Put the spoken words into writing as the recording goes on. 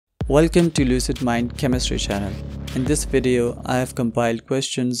Welcome to Lucid Mind Chemistry channel. In this video, I have compiled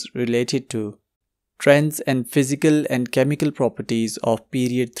questions related to trends and physical and chemical properties of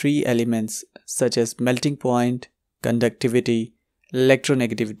period 3 elements such as melting point, conductivity,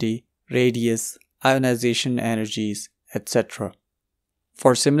 electronegativity, radius, ionization energies, etc.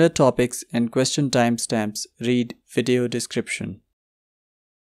 For similar topics and question timestamps, read video description.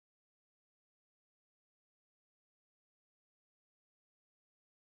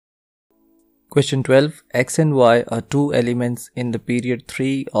 Question 12. X and Y are two elements in the period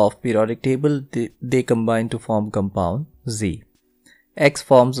 3 of periodic table. They combine to form compound Z. X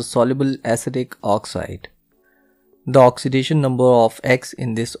forms a soluble acidic oxide. The oxidation number of X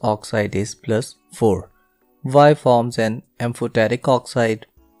in this oxide is +4. Y forms an amphoteric oxide.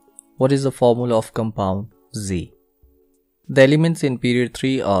 What is the formula of compound Z? The elements in period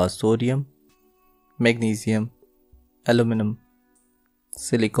 3 are sodium, magnesium, aluminum,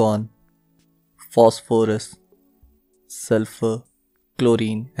 silicon, phosphorus, sulfur,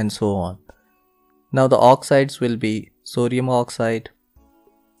 chlorine, and so on. Now the oxides will be sodium oxide,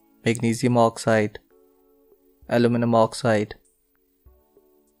 magnesium oxide, aluminum oxide,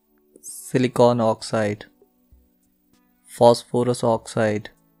 silicon oxide, phosphorus oxide,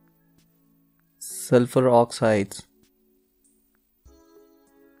 sulfur oxides.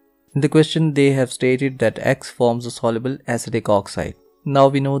 In the question they have stated that X forms a soluble acidic oxide. Now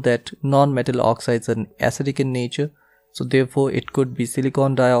we know that non-metal oxides are acidic in nature, so therefore it could be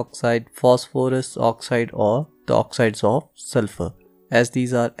silicon dioxide, phosphorus oxide, or the oxides of sulfur, as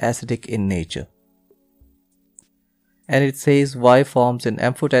these are acidic in nature. And it says Y forms an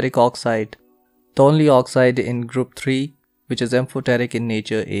amphoteric oxide. The only oxide in group 3 which is amphoteric in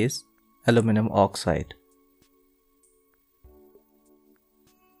nature is aluminum oxide.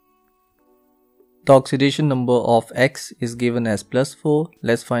 The oxidation number of X is given as +4.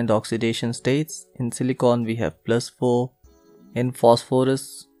 Let's find the oxidation states. In silicon we have +4. In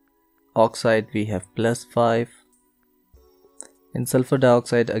phosphorus oxide we have +5. In sulfur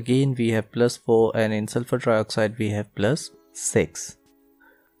dioxide again we have +4, and in sulfur trioxide we have +6.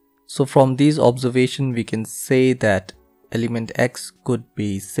 So from these observations we can say that element X could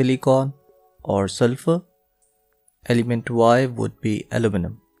be silicon or sulfur. Element Y would be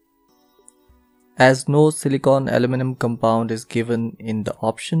aluminum. As no silicon aluminum compound is given in the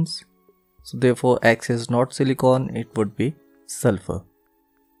options, so therefore X is not silicon, it would be sulfur.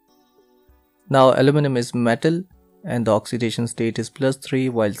 Now aluminum is metal and the oxidation state is +3,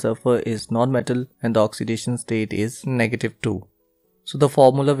 while sulfur is non-metal and the oxidation state is -2. So the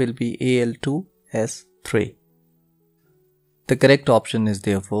formula will be Al2S3. The correct option is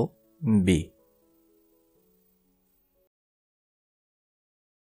therefore B.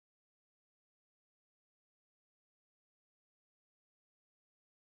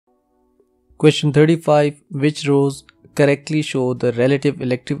 Question 35. Which rows correctly show the relative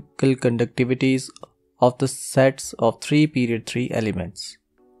electrical conductivities of the sets of 3 period 3 elements?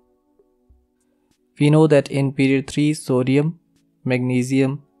 We know that in period 3 sodium,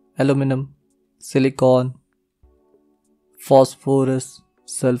 magnesium, aluminum, silicon, phosphorus,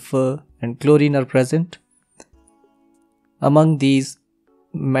 sulfur, and chlorine are present. Among these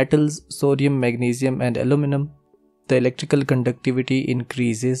metals, sodium, magnesium, and aluminum, the electrical conductivity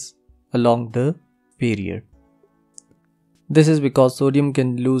increases along the period. This is because sodium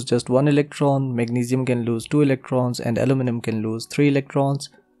can lose just 1 electron, magnesium can lose 2 electrons, and aluminum can lose 3 electrons.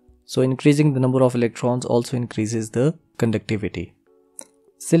 So increasing the number of electrons also increases the conductivity.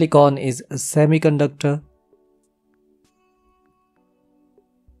 Silicon is a semiconductor.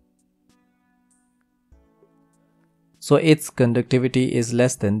 So its conductivity is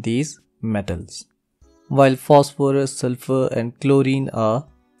less than these metals, while phosphorus, sulfur, and chlorine are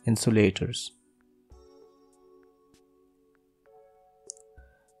insulators.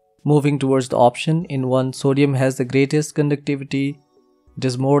 Moving towards the option, in 1 sodium has the greatest conductivity. It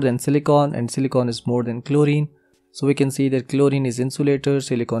is more than silicon and silicon is more than chlorine. So we can see that chlorine is insulator,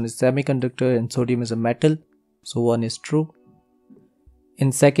 silicon is semiconductor, and sodium is a metal. So 1 is true.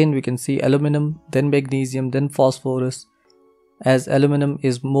 In second we can see aluminum, then magnesium, then phosphorus, as aluminum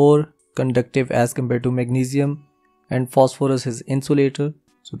is more conductive as compared to magnesium and phosphorus is insulator.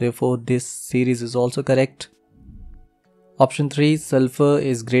 So therefore this series is also correct. Option 3, sulfur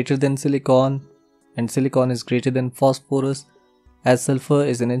is greater than silicon and silicon is greater than phosphorus, as sulfur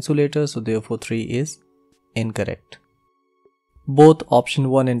is an insulator, so therefore 3 is incorrect. Both option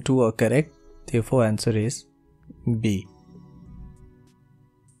 1 and 2 are correct, therefore answer is B.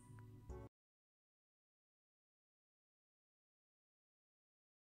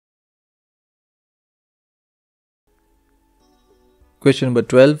 Question number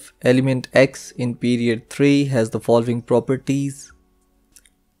 12. Element X in period 3 has the following properties.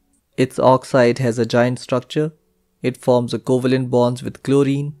 Its oxide has a giant structure. It forms a covalent bonds with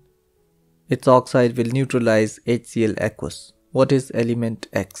chlorine. Its oxide will neutralize HCl aqueous. What is element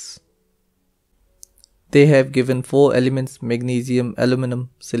X? They have given 4 elements: magnesium, aluminum,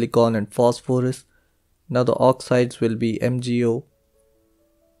 silicon and phosphorus. Now the oxides will be MgO,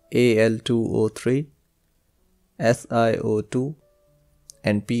 Al2O3, SiO2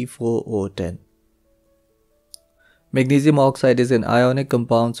 and P4O10. Magnesium oxide is an ionic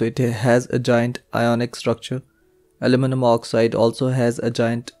compound, so it has a giant ionic structure. Aluminum oxide also has a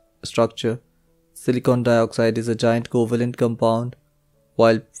giant structure. Silicon dioxide is a giant covalent compound,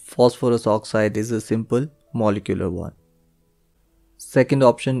 while phosphorus oxide is a simple molecular one. Second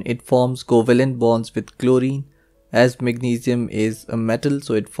option, it forms covalent bonds with chlorine. As magnesium is a metal,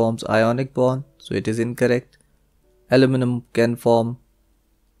 so it forms ionic bond, so it is incorrect. Aluminum can form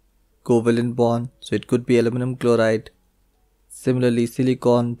covalent bond, so it could be aluminum chloride. Similarly,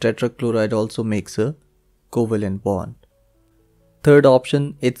 silicon tetrachloride also makes a covalent bond. Third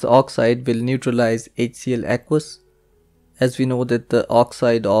option, its oxide will neutralize HCl aqueous. As we know that the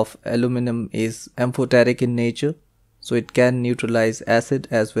oxide of aluminum is amphoteric in nature, so it can neutralize acid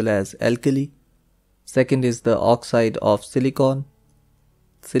as well as alkali. Second is the oxide of silicon.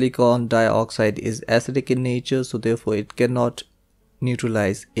 Silicon dioxide is acidic in nature, so therefore it cannot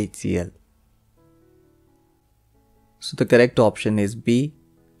neutralize HCl. So the correct option is B,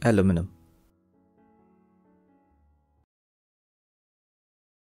 aluminum.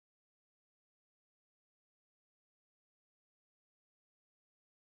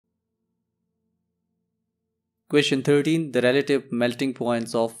 Question 13. The relative melting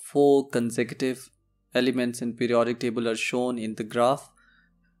points of 4 consecutive elements in periodic table are shown in the graph.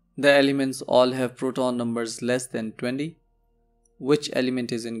 The elements all have proton numbers less than 20. Which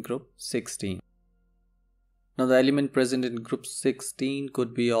element is in group 16? Now the element present in group 16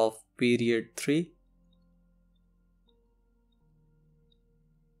 could be of period 3.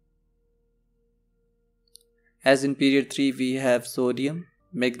 As in period 3 we have sodium,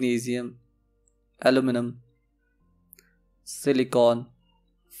 magnesium, aluminum, silicon,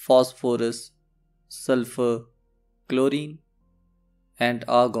 phosphorus, sulfur, chlorine and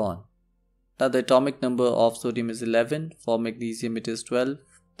argon. Now the atomic number of sodium is 11, for magnesium it is 12,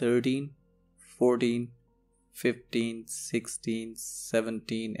 13, 14, 15, 16,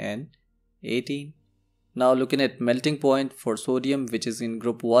 17 and 18. Now looking at melting point for sodium, which is in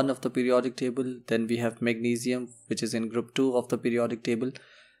group 1 of the periodic table, then we have magnesium which is in group 2 of the periodic table.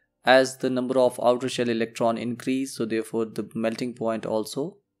 As the number of outer shell electron increase, so therefore the melting point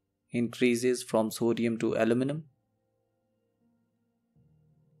also increases from sodium to aluminum.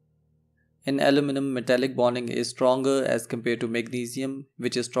 In aluminum, metallic bonding is stronger as compared to magnesium,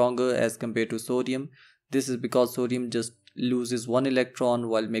 which is stronger as compared to sodium. This is because sodium just loses 1 electron,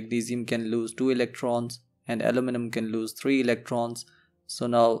 while magnesium can lose 2 electrons and aluminum can lose 3 electrons. So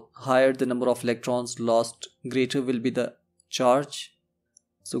now higher the number of electrons lost, greater will be the charge.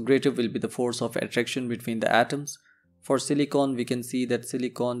 So greater will be the force of attraction between the atoms. For silicon, we can see that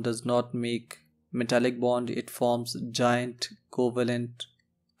silicon does not make metallic bond, it forms giant covalent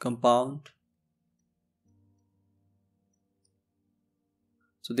compound.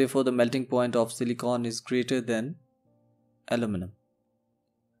 So therefore the melting point of silicon is greater than aluminum.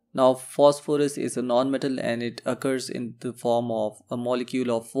 Now phosphorus is a non-metal and it occurs in the form of a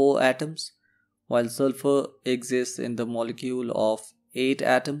molecule of 4 atoms, while sulfur exists in the molecule of 8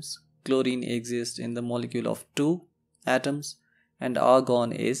 atoms, chlorine exists in the molecule of 2 atoms and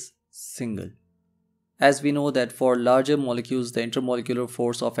argon is single. As we know that for larger molecules the intermolecular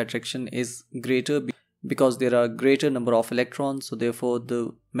force of attraction is greater because there are greater number of electrons, so therefore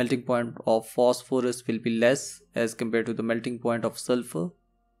the melting point of phosphorus will be less as compared to the melting point of sulfur.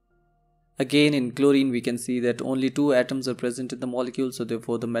 Again in chlorine we can see that only 2 atoms are present in the molecule, so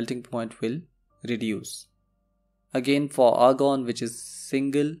therefore the melting point will reduce. Again for argon, which is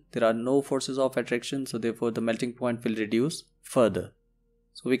single, there are no forces of attraction, so therefore the melting point will reduce further.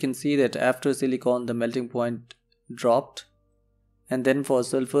 So we can see that after silicon the melting point dropped, and then for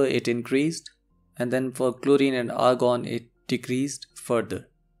sulfur it increased, and then for chlorine and argon it decreased further.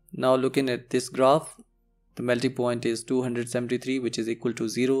 Now looking at this graph, the melting point is 273, which is equal to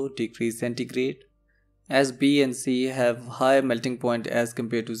 0 degrees centigrade. As B and C have higher melting point as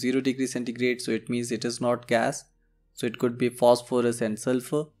compared to 0 degrees centigrade, so it means it is not gas. So it could be phosphorus and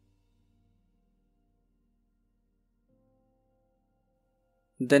sulfur.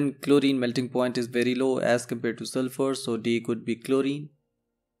 Then chlorine melting point is very low as compared to sulfur, so D could be chlorine.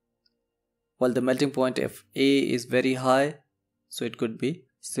 While the melting point of A is very high, so it could be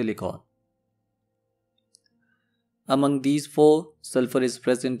silicon. Among these four, sulfur is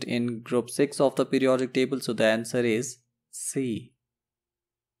present in group 6 of the periodic table, so the answer is C.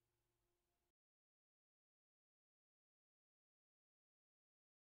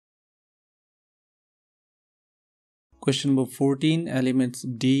 Question number 14. Elements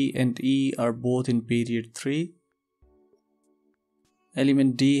D and E are both in period 3.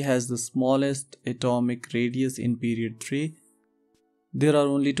 Element D has the smallest atomic radius in period 3. There are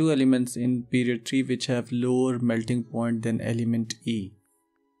only two elements in period 3 which have lower melting point than element E.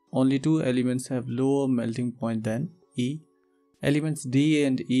 Only two elements have lower melting point than E. Elements D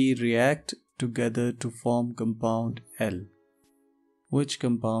and E react together to form compound L. Which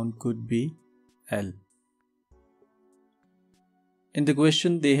compound could be L? In the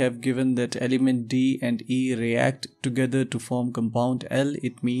question, they have given that element D and E react together to form compound L.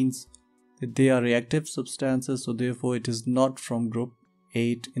 It means that they are reactive substances, so therefore it is not from group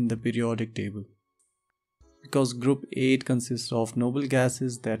 8 in the periodic table. Because group 8 consists of noble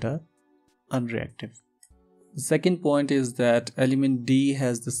gases that are unreactive. The second point is that element D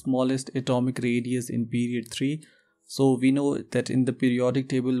has the smallest atomic radius in period 3. So we know that in the periodic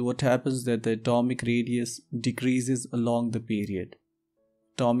table what happens that the atomic radius decreases along the period.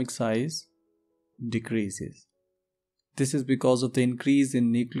 Atomic size decreases. This is because of the increase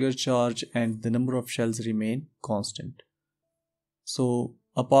in nuclear charge and the number of shells remain constant. So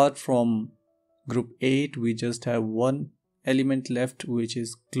apart from group 8, we just have one element left, which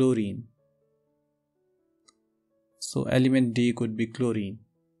is chlorine. So element D could be chlorine,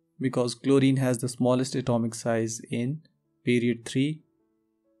 because chlorine has the smallest atomic size in period 3.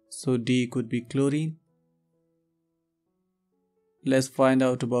 So D could be chlorine. Let's find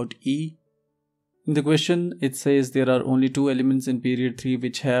out about E. In the question, it says there are only two elements in period 3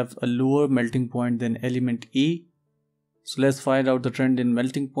 which have a lower melting point than element E. So let's find out the trend in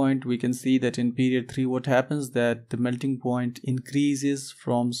melting point. We can see that in period 3 what happens that the melting point increases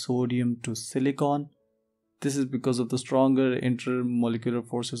from sodium to silicon. This is because of the stronger intermolecular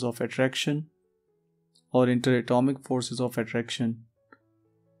forces of attraction or interatomic forces of attraction.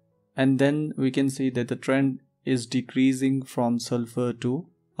 And then we can see that the trend is decreasing from sulfur to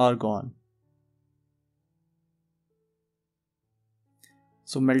argon.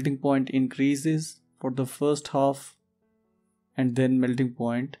 So melting point increases for the first half, and then melting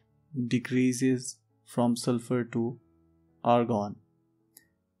point decreases from sulfur to argon.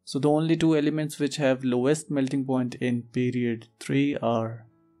 So the only two elements which have lowest melting point in period 3 are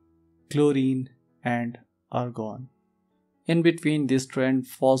chlorine and argon. In between this trend,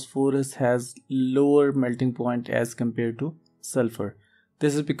 phosphorus has lower melting point as compared to sulfur.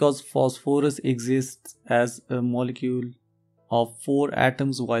 This is because phosphorus exists as a molecule of 4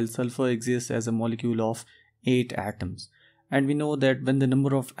 atoms while sulfur exists as a molecule of 8 atoms. And we know that when the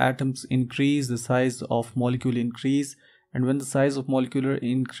number of atoms increase, the size of molecule increase, and when the size of molecule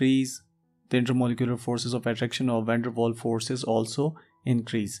increase, the intermolecular forces of attraction or van der Waals forces also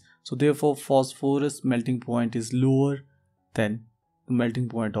increase. So therefore phosphorus melting point is lower than the melting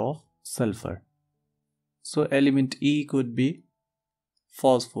point of sulfur. So element E could be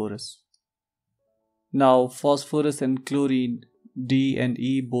phosphorus. Now phosphorus and chlorine, D and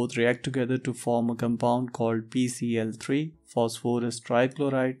E, both react together to form a compound called PCl3, phosphorus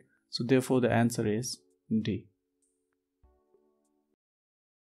trichloride. So therefore the answer is D.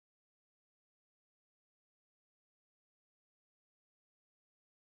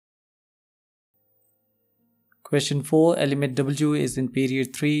 Question 4. Element W is in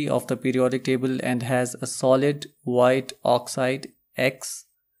period 3 of the periodic table and has a solid white oxide X.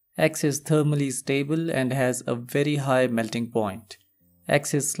 X is thermally stable and has a very high melting point.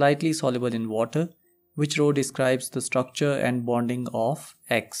 X is slightly soluble in water. Which row describes the structure and bonding of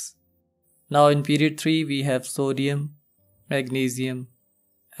X? Now in period 3 we have sodium, magnesium,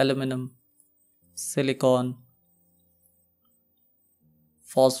 aluminum, silicon,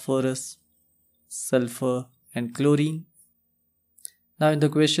 phosphorus, sulfur and chlorine. Now in the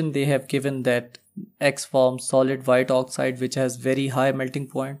question they have given that X forms solid white oxide which has very high melting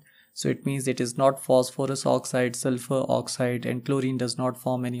point. So it means it is not phosphorus oxide, sulfur oxide, and chlorine does not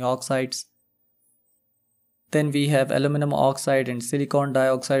form any oxides. Then we have aluminum oxide and silicon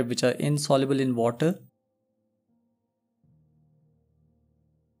dioxide which are insoluble in water.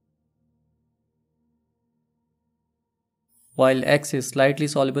 While X is slightly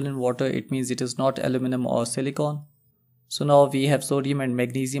soluble in water, it means it is not aluminum or silicon. So now we have sodium and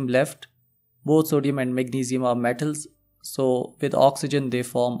magnesium left. Both sodium and magnesium are metals. So with oxygen they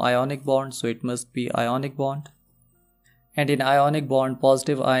form ionic bond, so it must be ionic bond. And in ionic bond,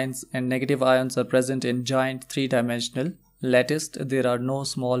 positive ions and negative ions are present in giant three-dimensional Latest, there are no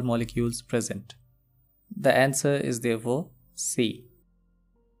small molecules present. The answer is therefore C.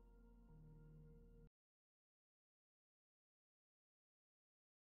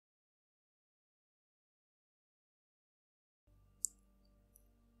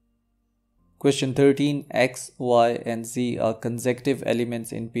 Question 13. X, Y and Z are consecutive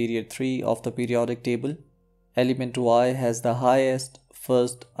elements in period 3 of the periodic table. Element Y has the highest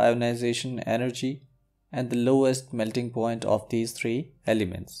first ionization energy and the lowest melting point of these three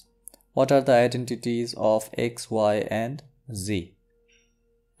elements. What are the identities of X, Y and Z?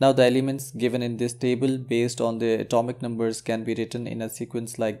 Now the elements given in this table based on their atomic numbers can be written in a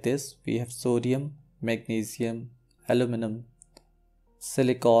sequence like this. We have sodium, magnesium, aluminum,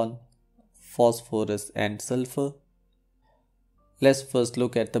 silicon, phosphorus and sulfur. Let's first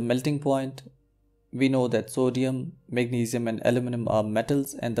look at the melting point. We know that sodium, magnesium and aluminum are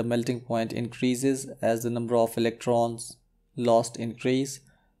metals and the melting point increases as the number of electrons lost increase.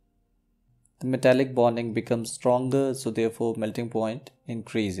 The metallic bonding becomes stronger, so therefore melting point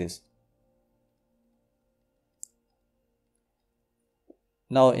increases.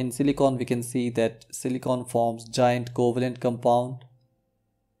 Now in silicon we can see that silicon forms giant covalent compound.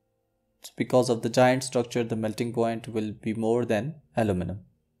 So because of the giant structure, the melting point will be more than aluminum.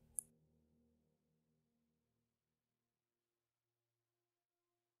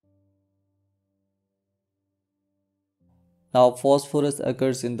 Now phosphorus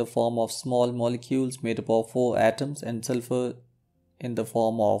occurs in the form of small molecules made up of 4 atoms and sulfur in the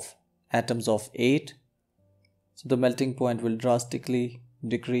form of atoms of 8. So the melting point will drastically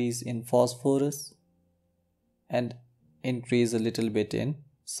decrease in phosphorus and increase a little bit in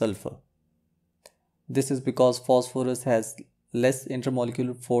sulfur. This is because phosphorus has less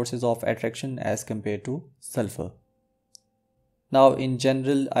intermolecular forces of attraction as compared to sulfur. Now in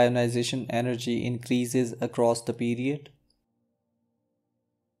general, ionization energy increases across the period.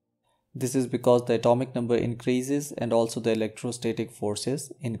 This is because the atomic number increases and also the electrostatic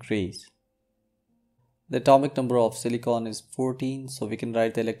forces increase. The atomic number of silicon is 14, so we can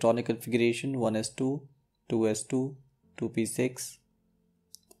write the electronic configuration 1s2, 2s2, 2p6,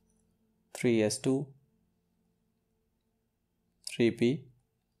 3s2, 3p,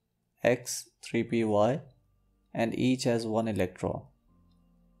 x, 3py, and each has 1 electron.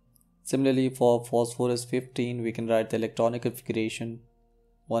 Similarly, for phosphorus 15, we can write the electronic configuration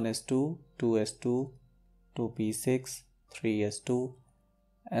 1s2, 2s2, 2p6, 3s2,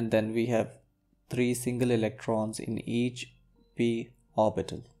 and then we have 3 single electrons in each p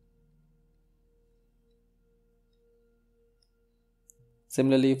orbital.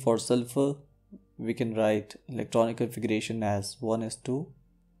 Similarly, for sulfur, we can write electronic configuration as 1s2,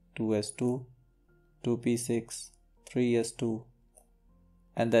 2s2, 2p6, 3s2,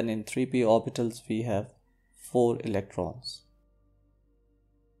 and then in 3p orbitals we have 4 electrons,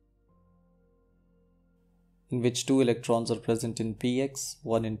 in which 2 electrons are present in px,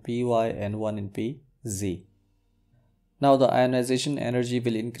 1 in py and 1 in pz. Now the ionization energy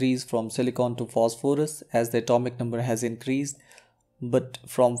will increase from silicon to phosphorus as the atomic number has increased, but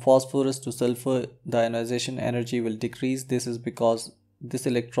from phosphorus to sulfur the ionization energy will decrease. This is because this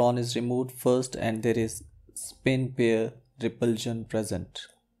electron is removed first and there is spin pair repulsion present.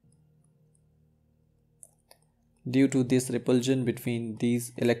 Due to this repulsion between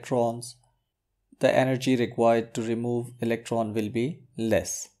these electrons, the energy required to remove electron will be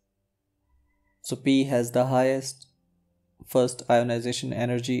less. So P has the highest first ionization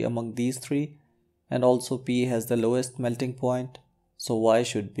energy among these three, and also P has the lowest melting point, so Y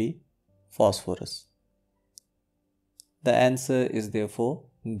should be phosphorus. The answer is therefore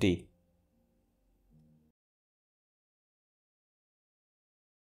D.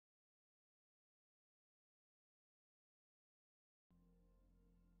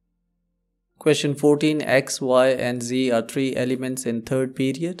 Question 14. X, Y and Z are 3 elements in third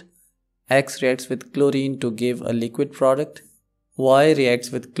period. X reacts with chlorine to give a liquid product. Y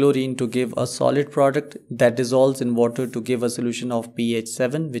reacts with chlorine to give a solid product that dissolves in water to give a solution of pH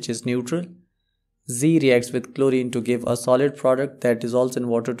 7, which is neutral. Z reacts with chlorine to give a solid product that dissolves in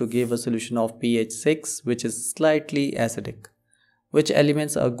water to give a solution of pH 6, which is slightly acidic. Which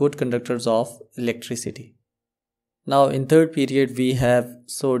elements are good conductors of electricity? Now in third period we have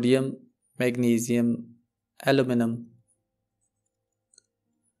sodium, magnesium, aluminum,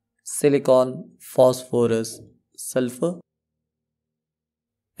 silicon, phosphorus, sulfur.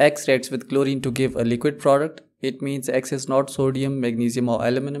 X reacts with chlorine to give a liquid product. It means X is not sodium, magnesium or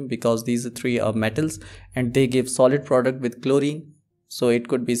aluminum because these three are metals and they give solid product with chlorine. So it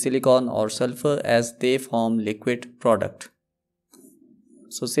could be silicon or sulfur as they form liquid product.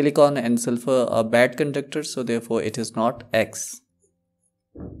 So silicon and sulfur are bad conductors, so therefore it is not X.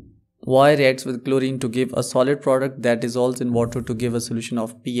 Y reacts with chlorine to give a solid product that dissolves in water to give a solution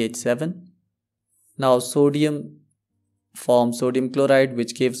of pH 7. Now sodium forms sodium chloride,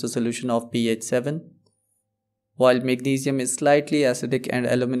 which gives a solution of pH 7. While magnesium is slightly acidic and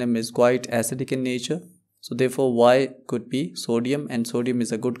aluminum is quite acidic in nature. So therefore Y could be sodium, and sodium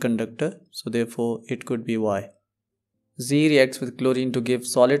is a good conductor, so therefore it could be Y. Z reacts with chlorine to give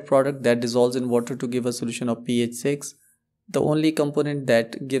solid product that dissolves in water to give a solution of pH 6. The only component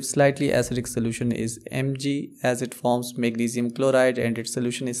that gives slightly acidic solution is Mg, as it forms magnesium chloride and its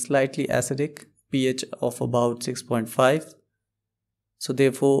solution is slightly acidic, pH of about 6.5. So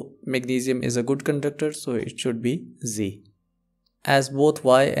therefore magnesium is a good conductor, so it should be Z. As both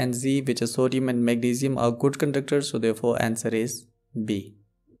Y and Z, which are sodium and magnesium, are good conductors, so therefore answer is B.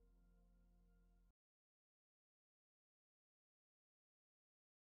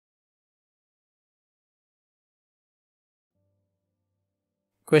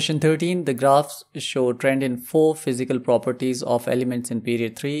 Question 13. The graphs show trend in 4 physical properties of elements in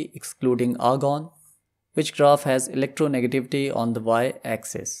period 3 excluding argon. Which graph has electronegativity on the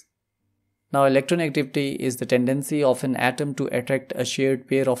y-axis? Now electronegativity is the tendency of an atom to attract a shared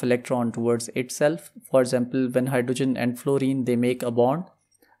pair of electrons towards itself. For example, when hydrogen and fluorine they make a bond,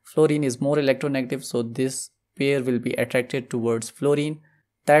 fluorine is more electronegative, so this pair will be attracted towards fluorine.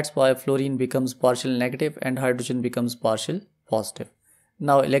 That's why fluorine becomes partial negative and hydrogen becomes partial positive.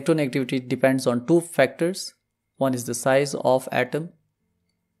 Now electronegativity depends on 2 factors. One is the size of atom.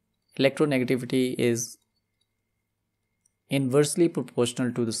 Electronegativity is inversely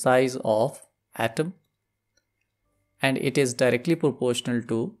proportional to the size of atom, and it is directly proportional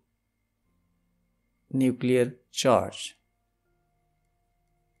to nuclear charge.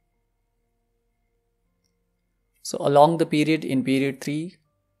 So along the period in period 3,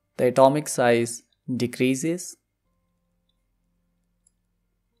 the atomic size decreases.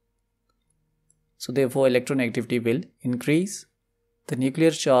 So therefore electronegativity will increase. The nuclear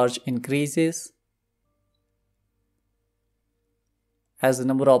charge increases as the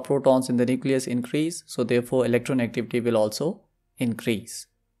number of protons in the nucleus increase, so therefore electronegativity will also increase.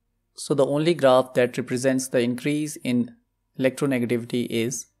 So the only graph that represents the increase in electronegativity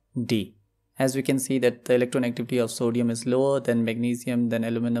is D. As we can see that the electronegativity of sodium is lower than magnesium, than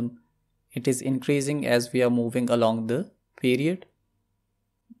aluminum. It is increasing as we are moving along the period.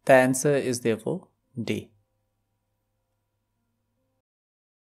 The answer is therefore D.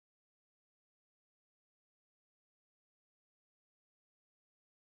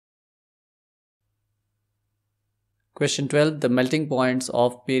 Question 12. The melting points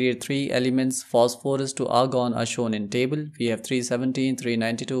of period 3 elements phosphorus to argon are shown in table. We have 317,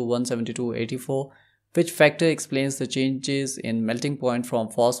 392, 172, 84. Which factor explains the changes in melting point from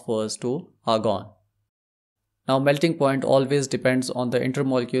phosphorus to argon? Now melting point always depends on the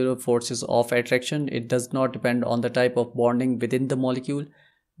intermolecular forces of attraction. It does not depend on the type of bonding within the molecule,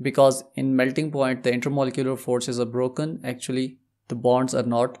 because in melting point the intermolecular forces are broken. Actually the bonds are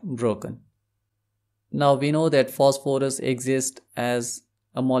not broken. Now we know that phosphorus exists as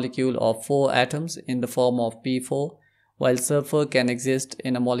a molecule of 4 atoms in the form of P4, while sulfur can exist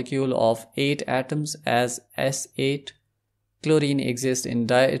in a molecule of 8 atoms as S8. Chlorine exists in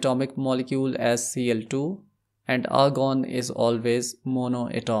diatomic molecule as Cl2, and argon is always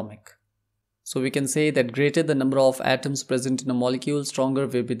monoatomic. So we can say that greater the number of atoms present in a molecule, stronger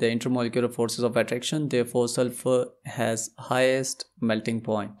will be the intermolecular forces of attraction. Therefore sulfur has highest melting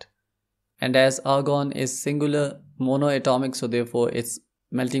point. And as argon is singular monoatomic, so therefore its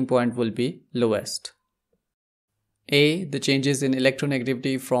melting point will be lowest. A. The changes in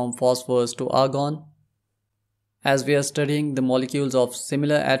electronegativity from phosphorus to argon. As we are studying the molecules of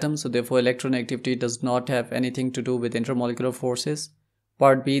similar atoms, so therefore electronegativity does not have anything to do with intermolecular forces.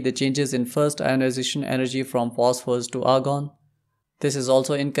 Part B. The changes in first ionization energy from phosphorus to argon. This is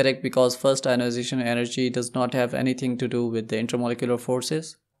also incorrect because first ionization energy does not have anything to do with the intermolecular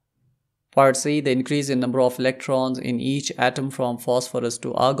forces. Part C. The increase in number of electrons in each atom from phosphorus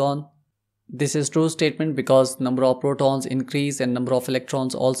to argon. This is true statement because number of protons increase and number of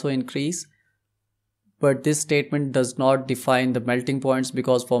electrons also increase. But this statement does not define the melting points,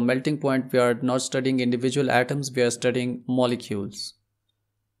 because for melting point we are not studying individual atoms, we are studying molecules.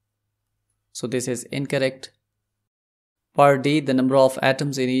 So this is incorrect. Part D. The number of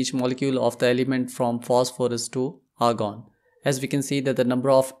atoms in each molecule of the element from phosphorus to argon. As we can see that the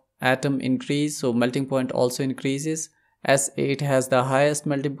number of atom increase, so melting point also increases. S8 has the highest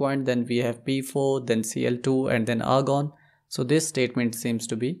melting point, then we have P4, then Cl2 and then argon. So this statement seems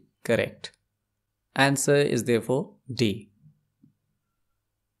to be correct. Answer is therefore D.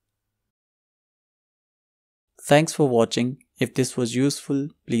 Thanks for watching. If this was useful,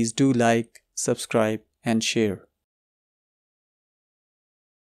 please do like, subscribe and share.